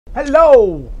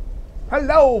Hello!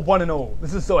 Hello, one and all.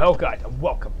 This is So Hellkite, and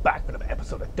welcome back for another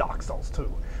episode of Dark Souls 2.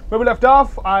 Where we left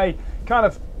off, I kind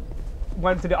of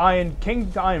went to the Iron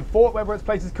King, the Iron Fort, whatever its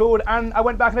place is called, and I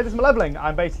went back and I did some leveling.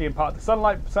 I'm basically in part of the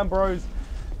Sunlight Sunburrows,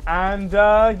 and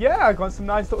yeah, I got some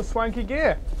nice little swanky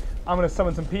gear. I'm going to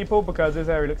summon some people because this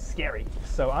area looks scary.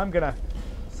 So I'm going to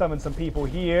summon some people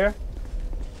here.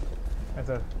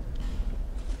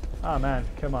 Oh man,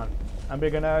 come on. And we're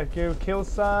going to go kill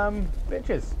some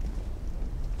bitches.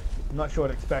 I'm not sure what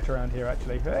to expect around here,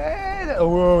 actually. Hey,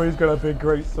 oh, he's got a big,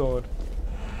 great sword.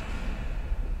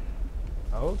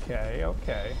 Okay,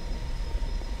 okay.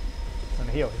 He's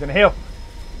gonna heal. He's gonna heal.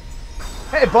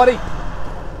 Hey, buddy.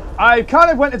 I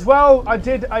kind of went as well. I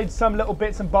had some little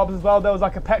bits and bobs as well. There was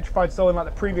like a petrified soul in like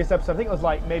the previous episode. I think it was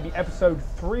like maybe episode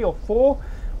 3 or 4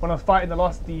 when I was fighting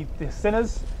the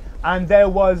sinners. And there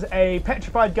was a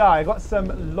petrified guy. I got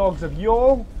some logs of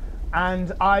yore.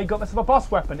 And I got myself a boss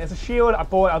weapon. It's a shield. I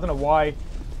bought it. I don't know why.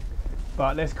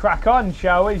 But let's crack on,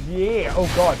 shall we? Yeah.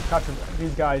 Oh, God.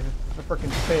 These guys are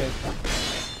freaking spears.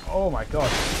 Oh, my God.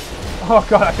 Oh,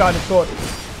 God. That guy in the sword.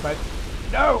 But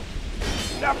no.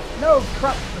 No. No.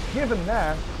 Crap. Give him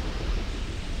there.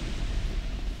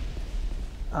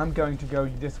 I'm going to go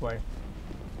this way.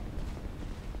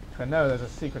 I know there's a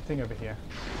secret thing over here.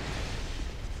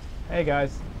 Hey,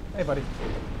 guys. Hey, buddy.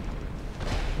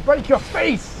 Break your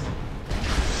face!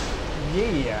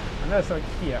 Yeah. And there's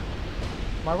something here.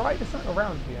 Am I right? There's something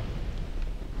around here.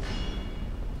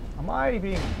 Am I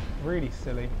being really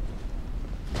silly?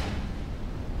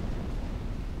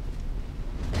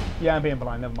 Yeah, I'm being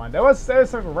blind. Never mind. There's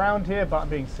something around here, but I'm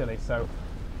being silly. So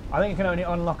I think you can only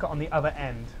unlock it on the other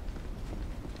end.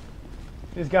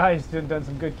 These guys done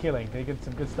some good killing. They did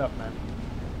some good stuff, man.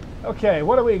 Okay,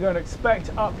 what are we going to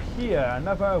expect up here?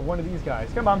 Another one of these guys.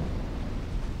 Come on.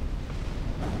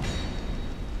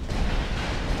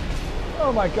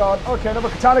 Oh my god. Okay, another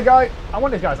katana guy. I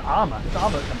want this guy's armor. His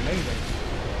armor looks amazing.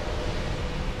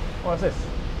 What's this?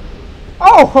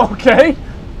 Oh, okay.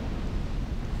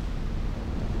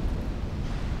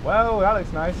 Well, that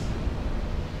looks nice.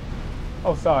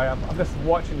 Oh, sorry. I'm just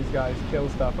watching these guys kill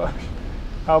stuff.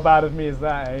 How bad of me is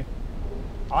that, eh?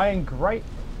 Iron grate.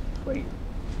 Sweet.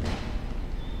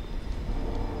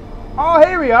 Oh,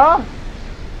 here we are.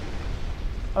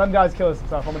 Oh, them guys killing some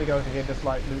stuff. I'm going to go over here and just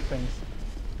like loot things.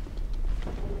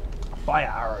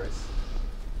 Fire arrows.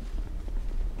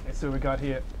 Let's see what we got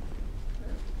here.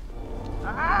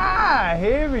 Ah,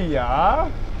 here we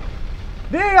are.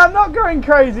 Dude, I'm not going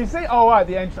crazy. See? Oh, right,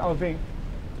 the entrance. I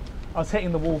was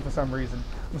hitting the wall for some reason.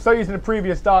 I'm so used to the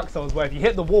previous Dark Souls where if you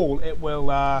hit the wall, it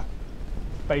will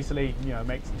basically, you know,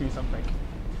 do something.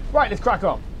 Right, let's crack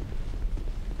on.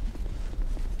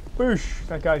 Boosh!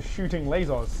 That guy's shooting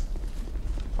lasers.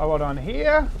 Oh, hold on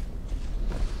here.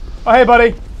 Oh, hey,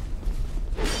 buddy.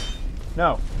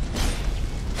 No.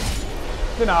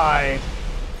 Denied.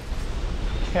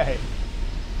 Okay.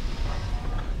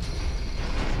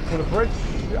 So the bridge.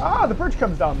 Ah, the bridge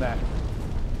comes down there.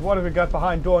 What have we got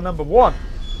behind door number 1?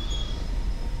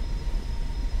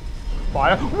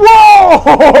 Fire.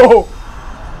 Whoa!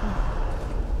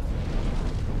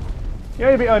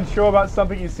 You're a bit unsure about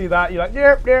something, you see that, you're like,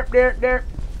 derp.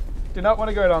 Do not want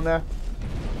to go down there.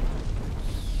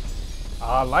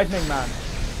 Ah, lightning man.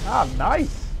 Ah,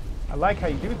 nice. I like how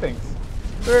you do things.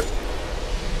 There's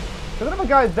another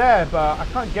guy there, but I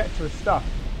can't get to his stuff.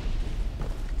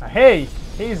 Now, hey,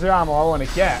 here's the armor I want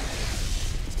to get.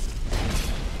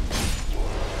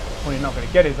 Well, you're not going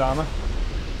to get his armor.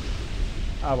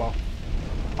 Oh well.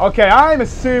 Okay, I'm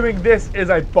assuming this is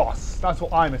a boss. That's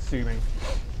what I'm assuming.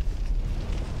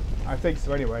 I think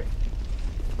so anyway.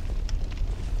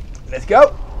 Let's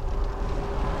go.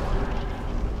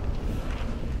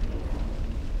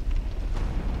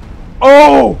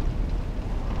 Oh!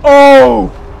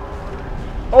 Oh!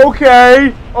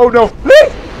 Okay. Oh no.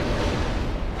 Please!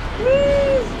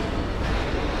 Please!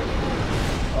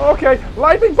 Okay.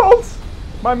 Lightning bolts!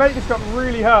 My mate just got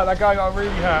really hurt. That guy got really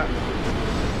hurt.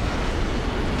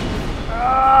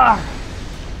 Ah!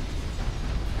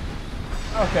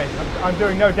 Okay, I'm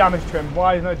doing no damage to him.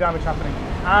 Why is no damage happening?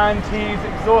 And he's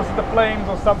exhausted the flames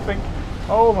or something.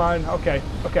 Oh man. Okay.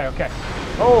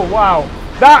 Oh wow.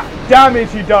 That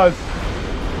damage he does.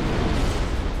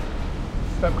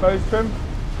 Step close to him.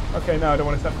 Okay, no, I don't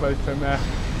want to step close to him there.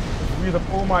 Just use up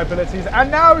all my abilities. And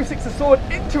now he sticks a sword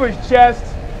into his chest.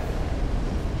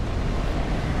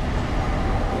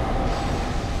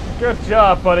 Good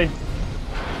job, buddy.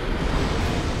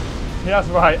 Yeah, that's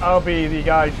right. I'll be the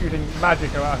guy shooting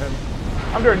magic at him.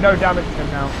 I'm doing no damage to him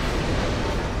now.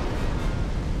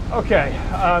 Okay,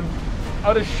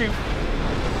 I'll just shoot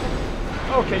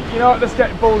Okay, you know what? Let's get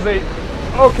ballsy.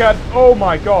 Okay. Oh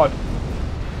my god.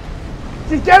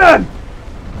 She's getting!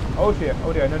 Oh dear.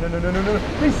 Oh dear. No, no, no, no, no, no.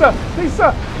 Lisa!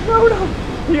 Lisa! No, no!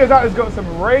 That has got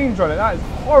some range on it. That is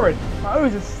horrid. My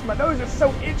nose is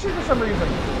so itchy for some reason.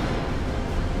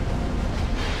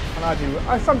 And I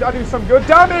do some good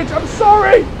damage. I'm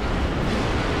sorry!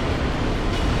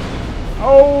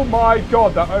 Oh my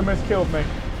god, that almost killed me.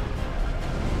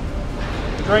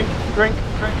 Drink, drink,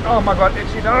 drink. Oh my god,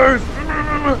 itchy nose.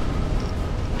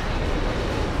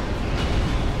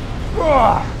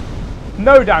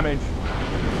 No damage.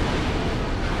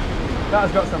 That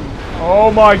has got some...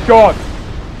 Oh my god.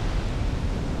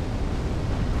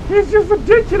 He's just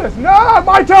ridiculous. No,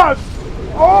 my turn.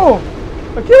 Oh,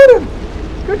 I killed him.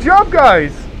 Good job,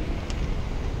 guys.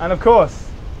 And of course,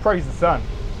 praise the sun.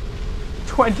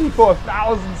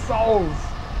 24,000 souls.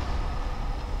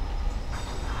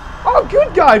 Oh,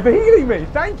 good guy for healing me.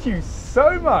 Thank you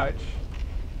so much.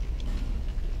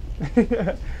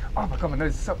 Oh my god, my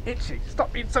nose is so itchy.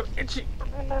 Stop being so itchy.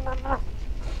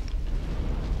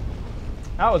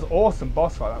 That was awesome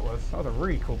boss fight, that was. That was a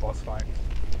really cool boss fight.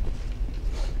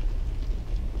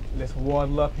 Let's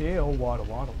waddle up here. Oh, waddle,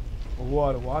 waddle.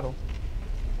 Waddle, waddle.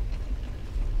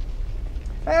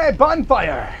 Hey,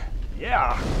 bonfire!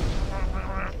 Yeah!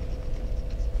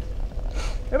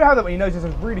 Ever have that when your nose is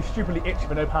really stupidly itchy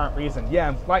for no apparent reason? Yeah,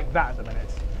 I'm like that at the minute.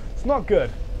 It's not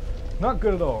good. Not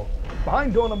good at all.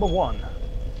 Behind door number 1.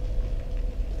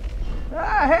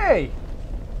 Ah, hey!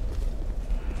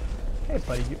 Hey,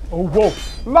 buddy. Oh, whoa!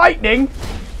 Lightning!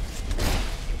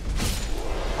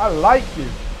 I like you.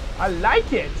 I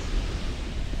like it.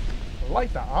 I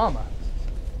like that armor.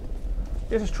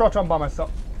 This is trot on by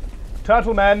myself.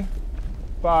 Turtle men.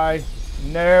 Bye.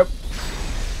 Nope.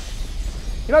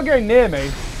 You're not going near me.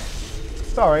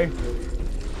 Sorry.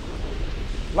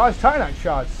 Large Tinac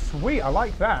shard. Sweet, I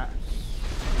like that.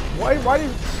 Why do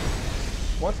you...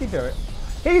 What's he doing?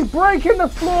 He's breaking the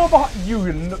floor behind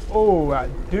you. Oh, that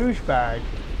douchebag.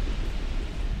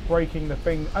 Breaking the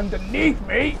thing underneath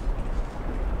me.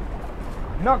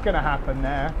 Not gonna happen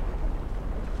there.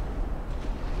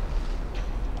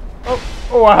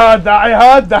 Oh, I heard that.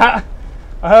 I heard that.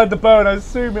 I heard the bow and I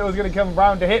assumed it was gonna come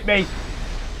round to hit me.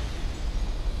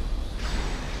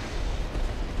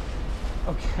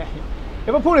 Okay.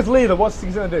 If I pull this lever, what's he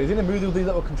gonna do? Is he gonna move all these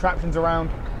little contraptions around?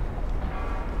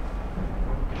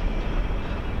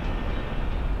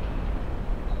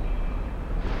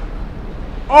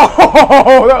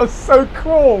 Oh, that was so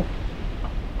cruel.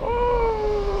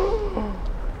 Oh,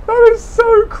 that is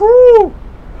so cruel.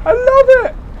 I love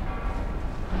it.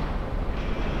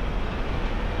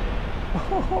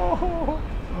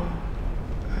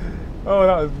 Oh,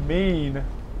 that was mean.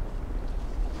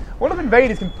 What if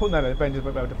invaders can put that Avengers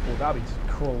won't be able to pull? That'd be just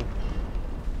cruel.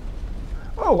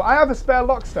 Oh, I have a spare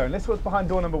lockstone. This was behind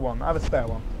door number 1. I have a spare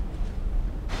one.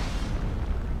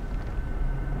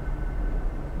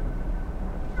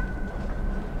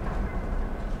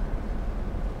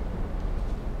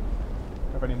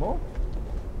 Have any more?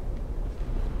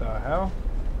 The hell?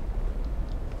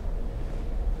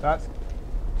 That's...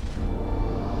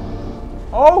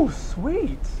 Oh,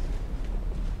 sweet!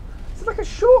 It's like a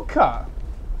shortcut.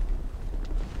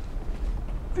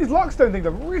 These lockstone things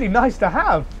are really nice to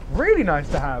have. Really nice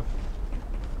to have.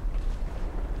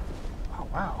 Oh,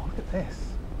 wow. Look at this.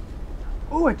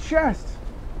 Oh, a chest.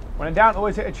 When in doubt,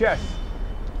 always hit a chest.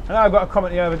 I know I got a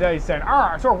comment the other day saying,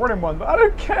 I saw a running one, but I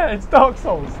don't care. It's Dark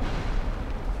Souls.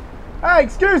 Hey,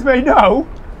 excuse me, no.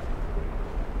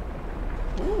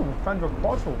 Ooh, found a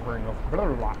bottle ring of blah,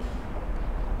 blah, blah.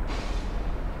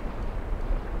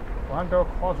 Quanto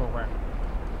quadrant ring.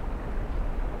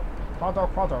 Quanto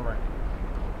quadrant ring.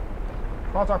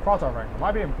 Quanto quadrant ring. Am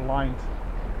I being blind?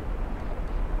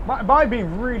 Am I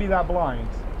being really that blind?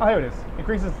 Oh, here it is.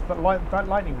 Increases the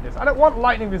lightning resistance. I don't want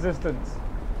lightning resistance.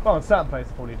 Well, in certain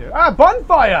places probably do. Ah,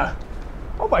 bonfire!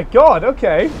 Oh my god,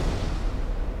 okay.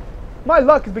 My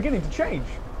luck is beginning to change.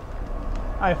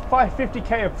 I have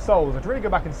 550k of souls. I should really go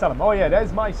back and sell them. Oh yeah,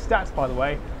 there's my stats, by the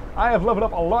way. I have leveled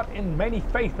up a lot in many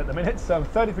faith at the minute, so I'm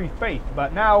 33 faith,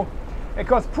 but now it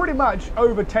costs pretty much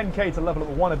over 10k to level up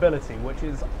one ability, which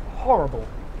is horrible.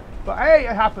 But hey,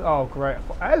 it happened. Oh, great.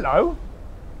 Hello.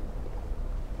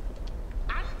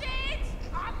 I'm dead!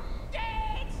 I'm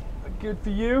dead! Good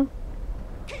for you.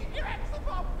 Keep your hands off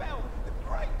our bell! The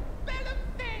great bell of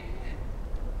Fen!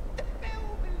 The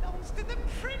bell belongs to the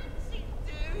prince, it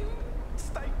do!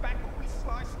 Stay back or we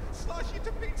slice you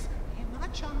to bits. Hear my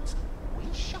chant, we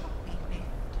shan't be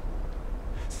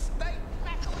left. Stay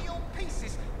back or your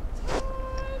pieces.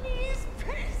 Tiniest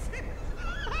pieces!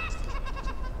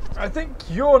 I think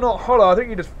you're not hollow, I think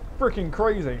you're just freaking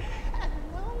crazy.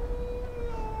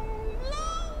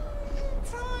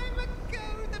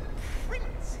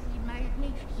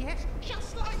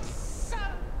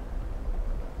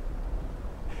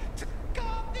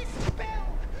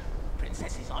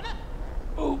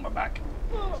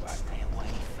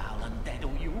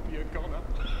 goner.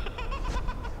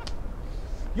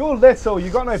 You're little, you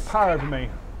got no power over me.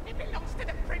 It belongs to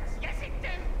the prince, yes it do.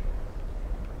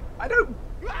 I don't...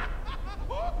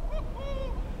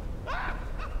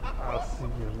 I'll see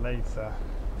you later.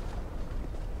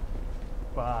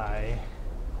 Bye.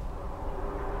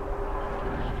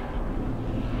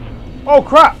 Oh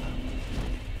crap!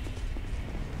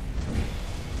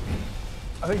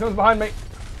 I think someone's behind me.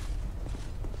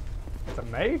 It's a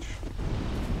mage?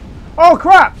 Oh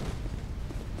crap!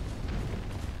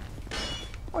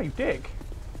 Oh, you dick.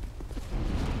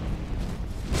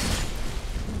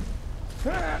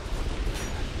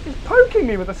 He's poking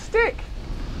me with a stick.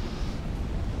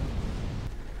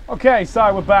 Okay,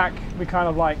 so we're back. We kind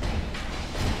of like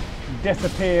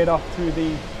disappeared off to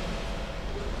the...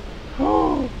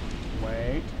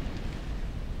 Wait.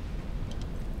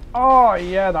 Oh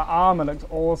yeah, the armor looks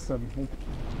awesome.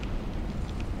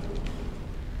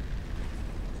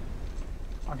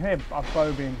 I can hear a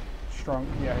bow being strong.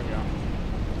 Yeah, here we are.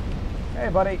 Hey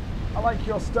buddy, I like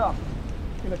your stuff.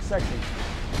 You look sexy.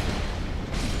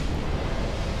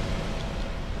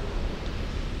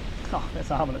 Oh, this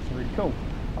armor looks really cool.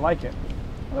 I like it.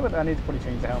 I love it. I need to probably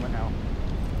change the helmet now.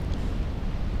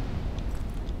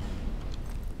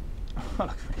 That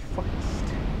looks really fucking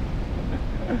stupid.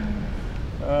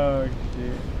 Oh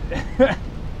shit.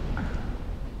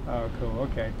 Oh cool,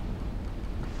 okay.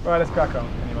 Right, let's crack on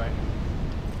anyway.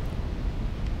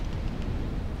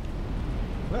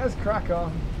 Let's crack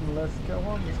on. Let's go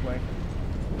on this way.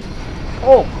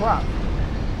 Oh crap!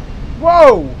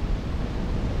 Whoa!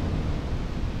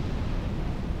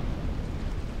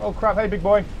 Oh crap, hey big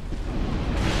boy.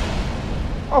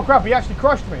 Oh crap, he actually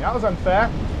crushed me. That was unfair.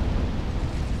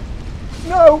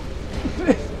 No!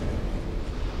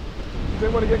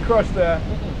 Didn't want to get crushed there.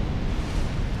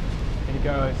 Here you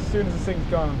go, as soon as this thing's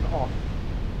gone off.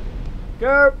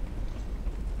 Go!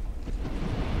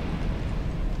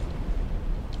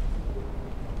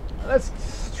 Let's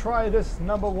try this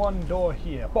number 1 door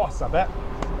here. Boss, I bet.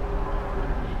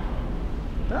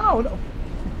 No, no.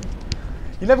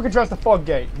 You never can trust the fog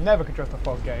gate. Never can trust the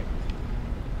fog gate.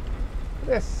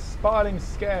 This spiraling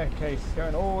staircase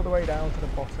going all the way down to the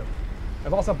bottom.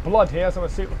 There's lots of blood here, so I'm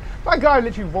assuming that guy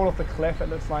literally rolled off the cliff. It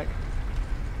looks like.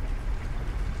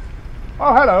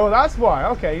 Oh, hello. That's why.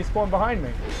 Okay, he spawned behind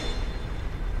me.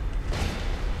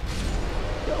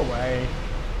 Go away.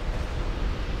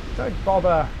 Don't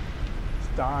bother.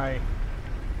 Just die.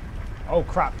 Oh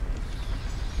crap.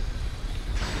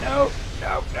 No,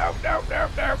 no, no, no, no,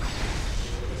 no.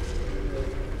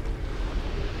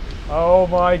 Oh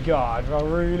my god, I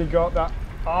really got that.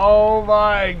 Oh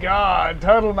my god,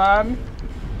 Turtle Man.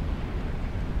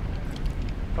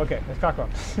 Okay, let's crack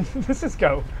on. Let's just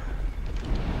go.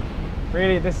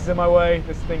 Really, this is in my way,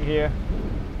 this thing here.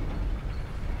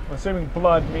 I'm assuming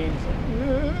blood means...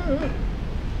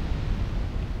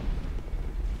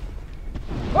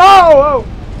 Oh! Oh!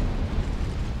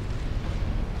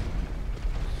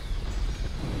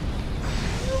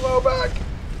 Low back!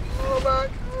 Low back!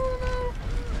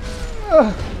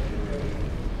 Oh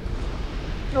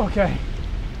no! Okay.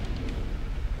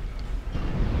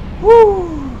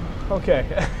 Woo! Okay.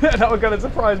 That was gonna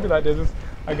surprise me like this. There's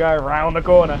a guy around the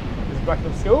corner. He's back to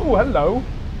the school. Oh, hello.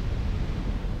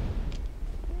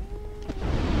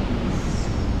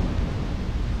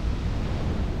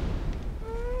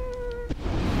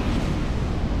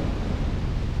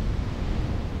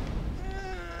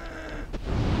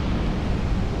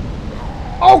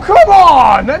 Oh, come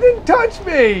on! That didn't touch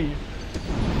me!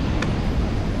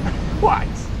 What?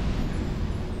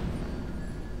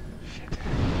 Shit.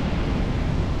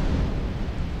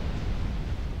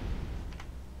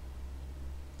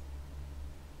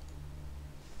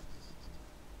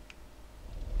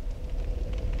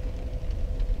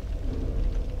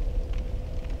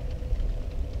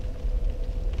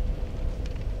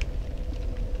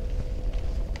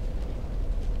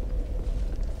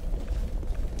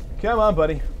 Come on,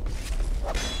 buddy.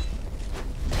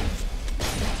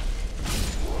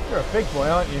 You're a big boy,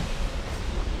 aren't you?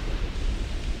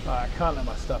 Oh, I can't let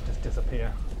my stuff just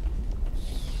disappear.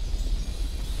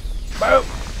 Boop!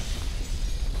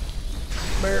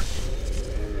 Boop.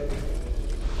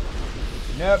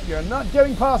 Nope, you're not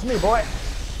getting past me, boy.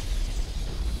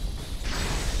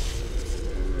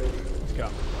 Let's go.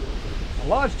 A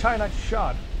large Chinite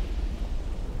shard.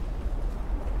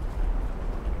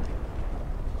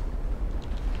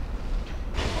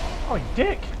 Oh, you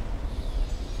dick!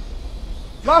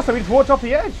 Last time we just walked off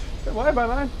the edge. Don't worry about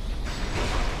that.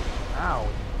 Ow,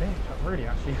 bitch, that really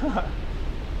actually hurt.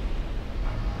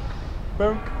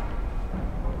 Boom.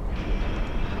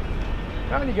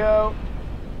 Down you go.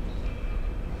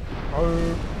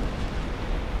 Oh.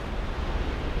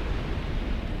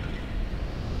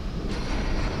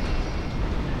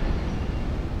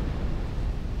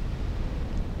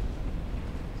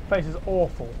 place is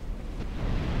awful.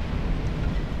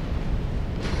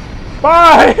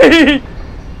 Bye!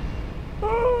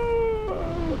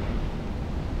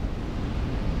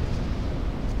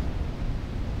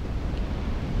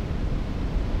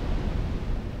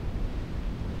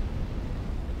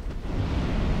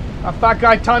 That fat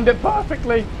guy timed it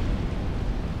perfectly.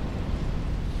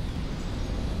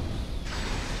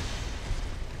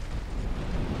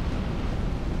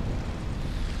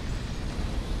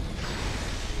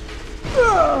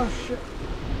 Oh, shit.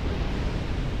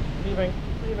 Leaving,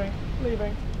 leaving,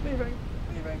 leaving, leaving,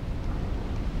 leaving.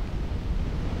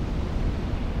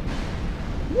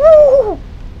 Woo!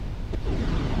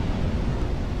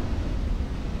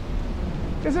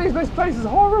 This place is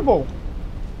horrible.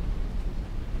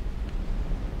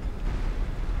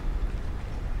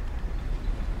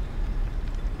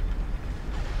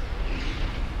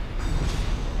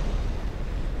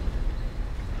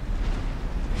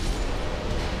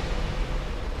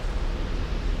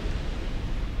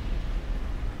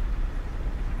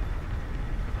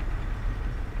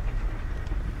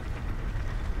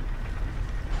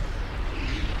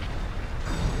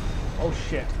 Oh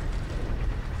shit.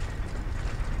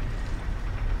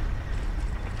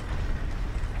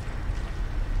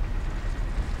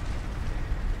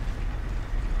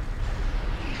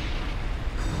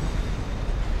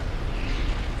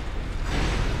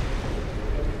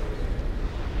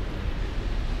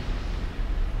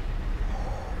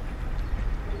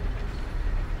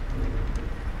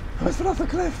 I fell off the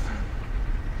cliff.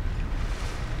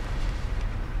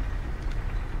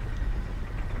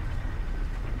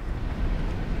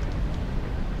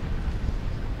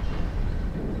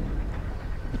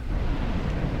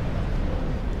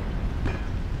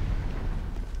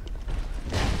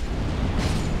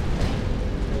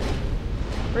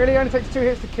 Really? It only takes 2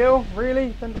 hits to kill?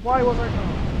 Really? Then why was I...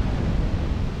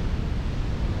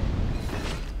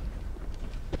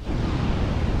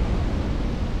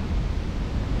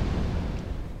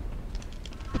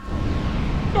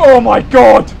 Oh my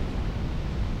god!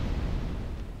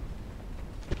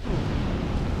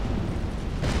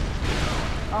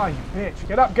 Ah, you bitch.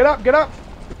 Get up, get up, get up!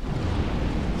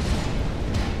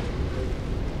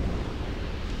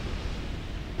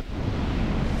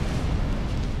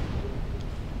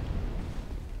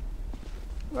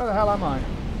 Where the hell am I?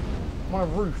 I'm on a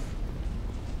roof.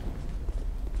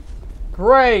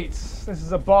 Great! This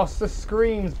is a boss. This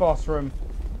screams boss room.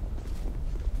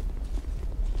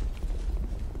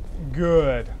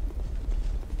 Good.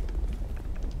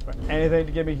 But anything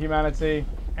to give me humanity.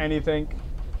 Anything.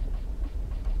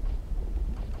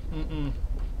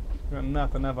 Got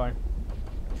nothing, have I?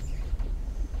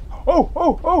 Oh!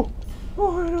 Oh! Oh!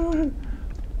 Oh!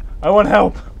 I want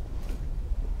help!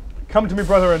 Come to me,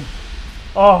 brethren!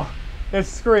 Oh, this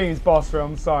screams boss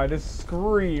room. I'm sorry. This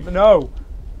scream. No!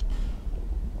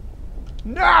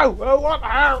 No! I want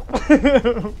help!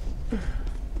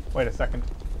 Wait a second.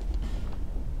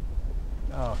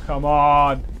 Oh, come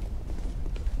on!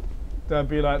 Don't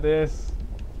be like this.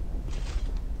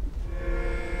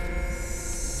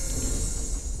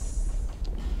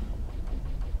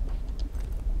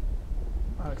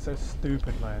 I look so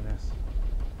stupid playing this.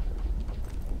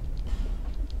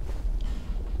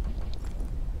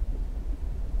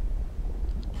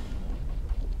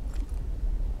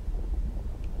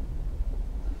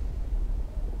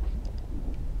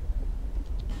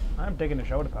 I'm digging the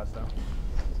shoulder pads though.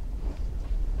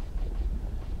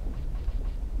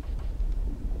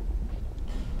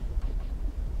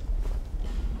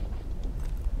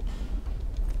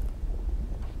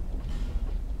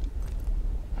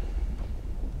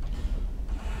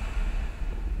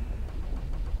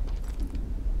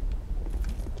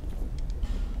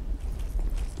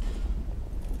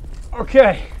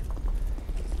 Okay.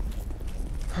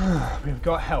 We've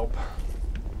got help.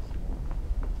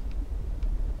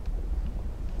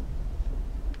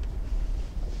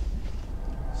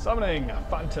 Summoning a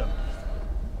phantom.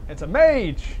 It's a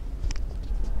mage!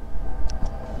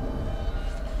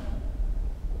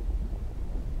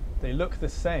 They look the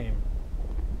same.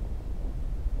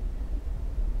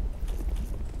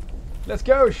 Let's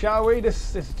go, shall we?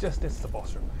 This is the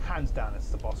boss room. Hands down, it's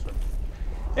the boss room.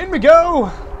 In we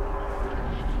go!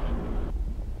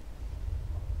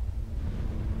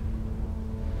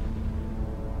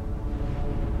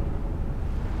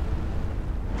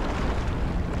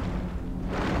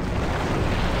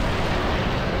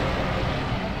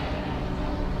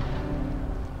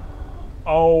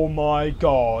 Oh my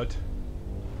god.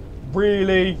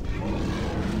 Really?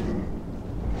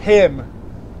 Him?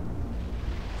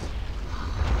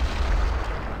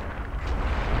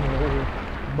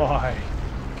 Oh my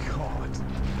god.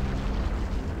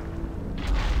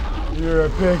 You're a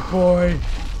big boy.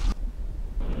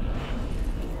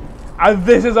 And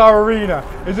this is our arena.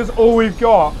 Is this all we've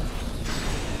got?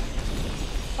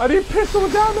 I need pistol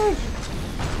damage.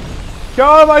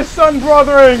 God, my son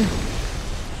brothering.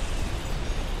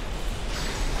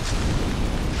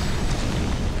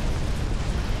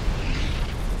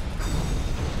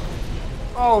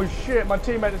 Oh shit, my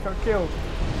teammate just got killed.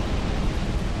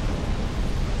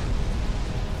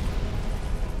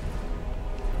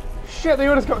 Shit, they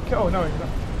all just got killed. Oh no, he's not.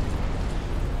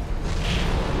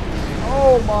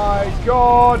 Oh my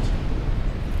god.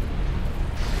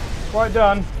 Right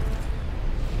done.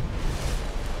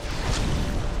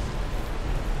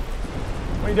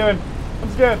 What are you doing?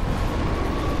 I'm scared.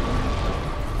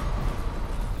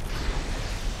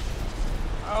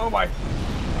 Oh my.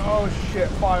 Oh shit.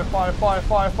 Fire, fire, fire,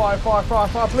 fire, fire, fire, fire,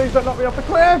 fire. Please don't knock me off the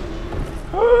cliff.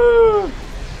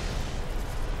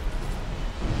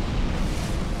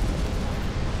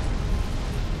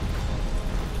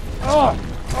 Oh,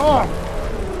 oh,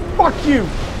 fuck you.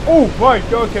 Oh, right.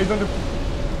 Okay, he's under.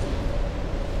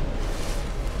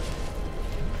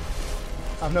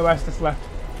 I have no Estus left.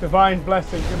 Divine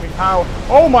blessing, give me power.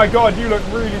 Oh my god, you look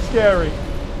really scary.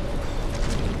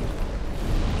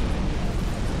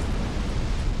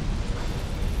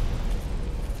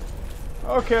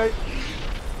 Okay.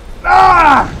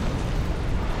 Ah!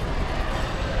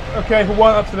 Okay, for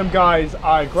one up to them guys.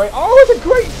 Great. Oh, it's a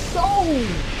great soul!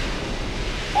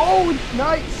 Oh,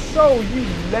 nice soul, you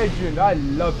legend. I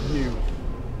love you.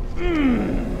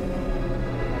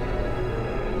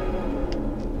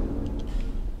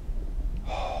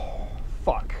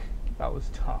 Fuck, that was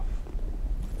tough.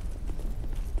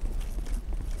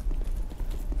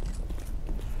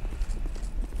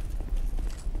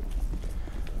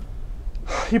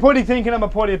 You're probably thinking I'm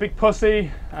probably a big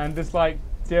pussy and just like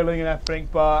dealing and everything,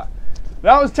 but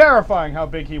that was terrifying how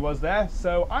big he was there.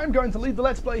 So I'm going to leave the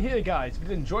Let's Play here, guys. If you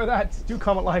did enjoy that, do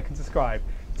comment, like, and subscribe.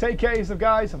 Take care of yourself,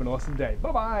 guys. Have an awesome day.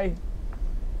 Bye-bye.